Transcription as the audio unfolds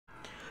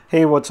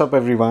Hey, what's up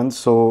everyone?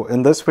 So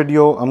in this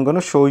video, I'm going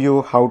to show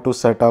you how to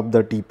set up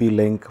the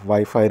TP-Link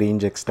Wi-Fi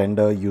range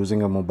extender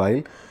using a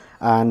mobile.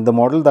 And the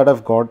model that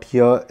I've got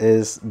here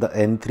is the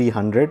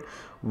N300,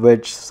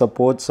 which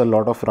supports a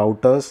lot of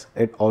routers.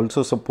 It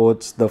also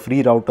supports the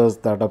free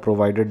routers that are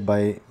provided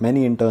by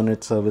many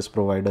internet service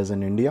providers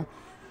in India.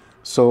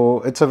 So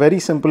it's a very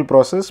simple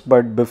process,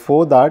 but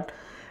before that,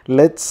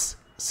 let's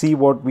see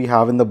what we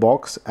have in the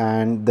box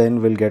and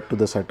then we'll get to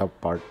the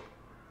setup part.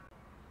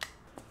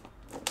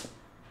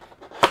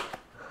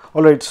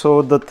 Alright,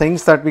 so the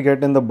things that we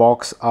get in the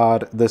box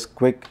are this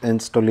quick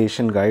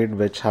installation guide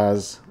which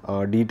has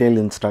detailed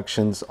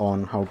instructions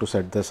on how to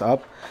set this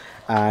up,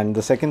 and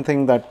the second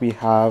thing that we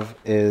have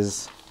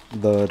is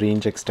the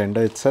range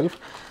extender itself.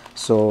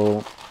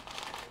 So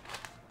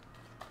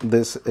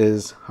this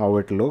is how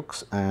it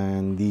looks,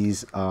 and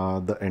these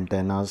are the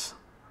antennas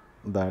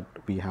that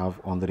we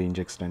have on the range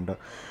extender.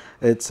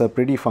 It's a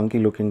pretty funky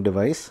looking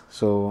device.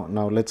 So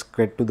now let's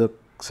get to the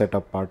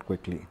setup part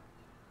quickly.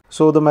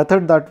 So the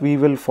method that we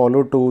will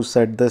follow to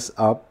set this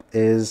up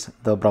is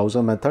the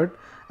browser method,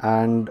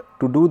 and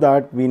to do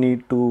that we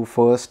need to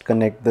first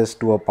connect this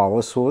to a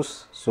power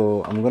source.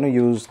 So I'm going to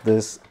use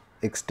this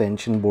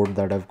extension board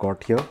that I've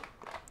got here.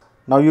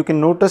 Now you can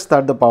notice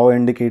that the power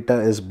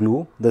indicator is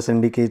blue. This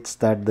indicates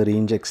that the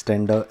range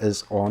extender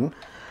is on.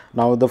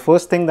 Now the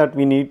first thing that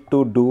we need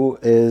to do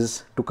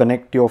is to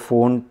connect your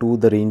phone to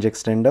the range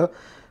extender.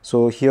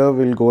 So here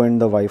we'll go in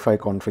the Wi-Fi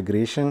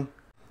configuration.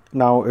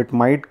 Now it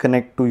might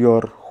connect to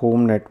your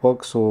home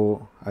network,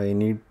 so I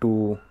need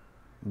to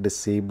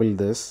disable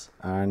this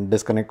and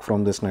disconnect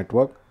from this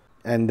network,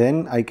 and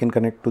then I can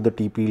connect to the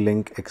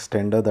TP-Link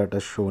extender that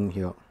is shown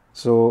here.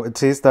 So it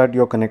says that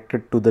you're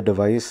connected to the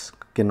device,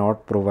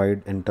 cannot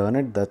provide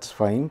internet. That's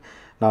fine.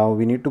 Now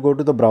we need to go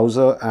to the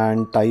browser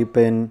and type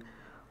in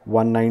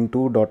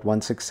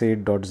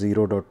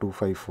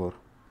 192.168.0.254.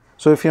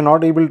 So if you're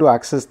not able to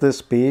access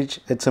this page,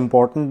 it's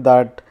important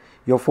that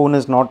your phone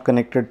is not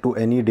connected to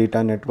any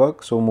data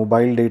network. So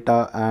mobile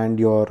data and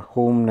your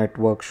home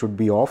network should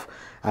be off,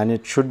 and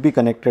it should be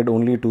connected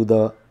only to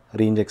the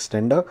range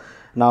extender.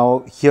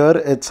 Now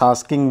here it's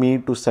asking me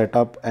to set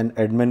up an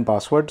admin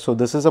password. So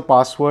this is a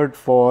password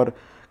for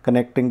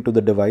connecting to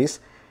the device.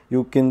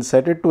 You can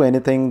set it to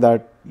anything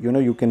that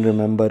you can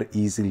remember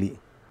easily,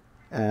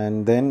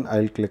 and then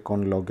I'll click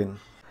on login.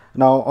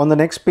 Now on the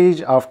next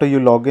page, after you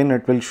log in,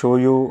 it will show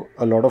you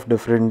a lot of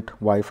different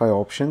Wi-Fi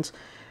options.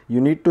 You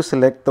need to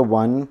select the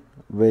one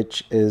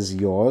which is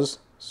yours.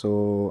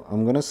 So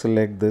I'm going to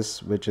select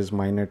this, which is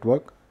my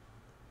network,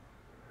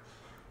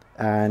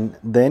 and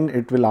then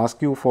it will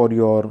ask you for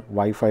your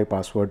Wi-Fi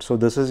password. So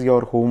this is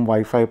your home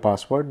Wi-Fi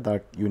password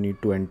that you need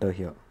to enter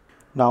here.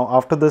 Now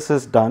after this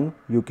is done,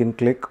 you can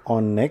click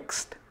on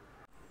next,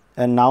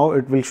 and now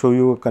it will show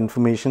you a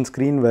confirmation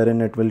screen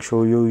wherein it will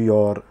show you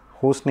your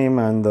host name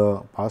and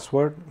the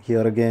password.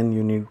 Here again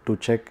you need to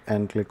check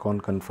and click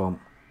on confirm.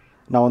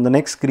 Now on the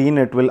next screen,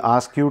 it will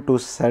ask you to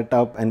set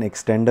up an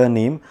extender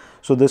name.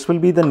 So this will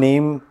be the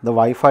name, the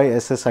Wi-Fi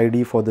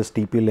SSID for this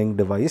TP-Link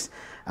device,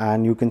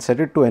 and you can set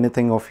it to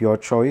anything of your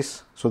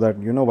choice so that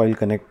while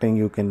connecting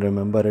you can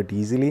remember it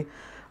easily.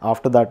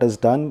 After that is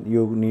done,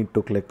 you need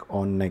to click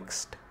on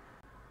next.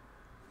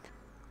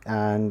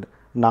 And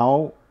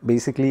now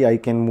basically I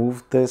can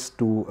move this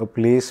to a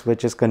place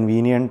which is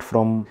convenient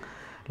from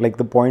like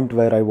the point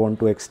where I want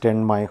to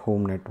extend my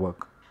home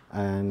network,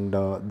 and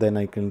then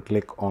I can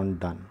click on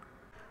done.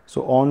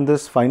 So on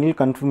this final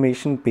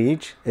confirmation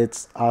page,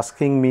 it's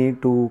asking me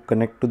to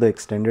connect to the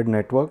extended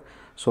network.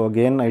 So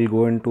again, I'll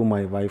go into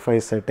my Wi-Fi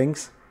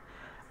settings,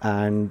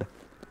 and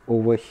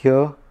over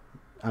here,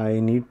 I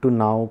need to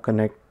now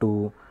connect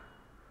to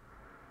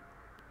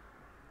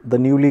the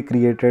newly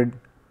created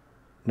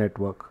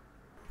network.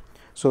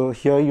 So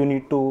here you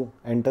need to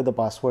enter the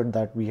password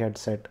that we had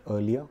set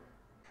earlier.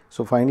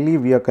 So finally,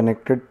 we are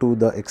connected to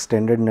the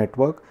extended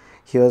network.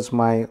 Here's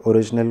my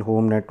original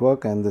home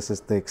network, and this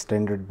is the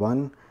extended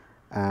one.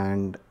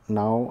 And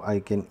now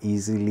I can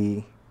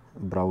easily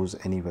browse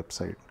any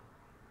website.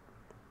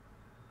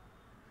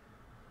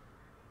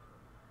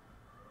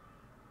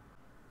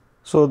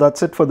 So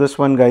that's it for this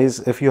one, guys.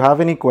 If you have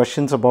any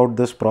questions about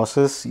this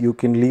process, you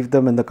can leave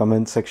them in the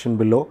comment section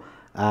below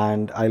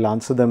and I'll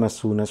answer them as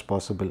soon as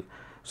possible.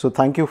 So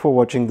thank you for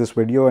watching this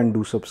video, and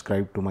do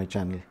subscribe to my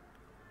channel.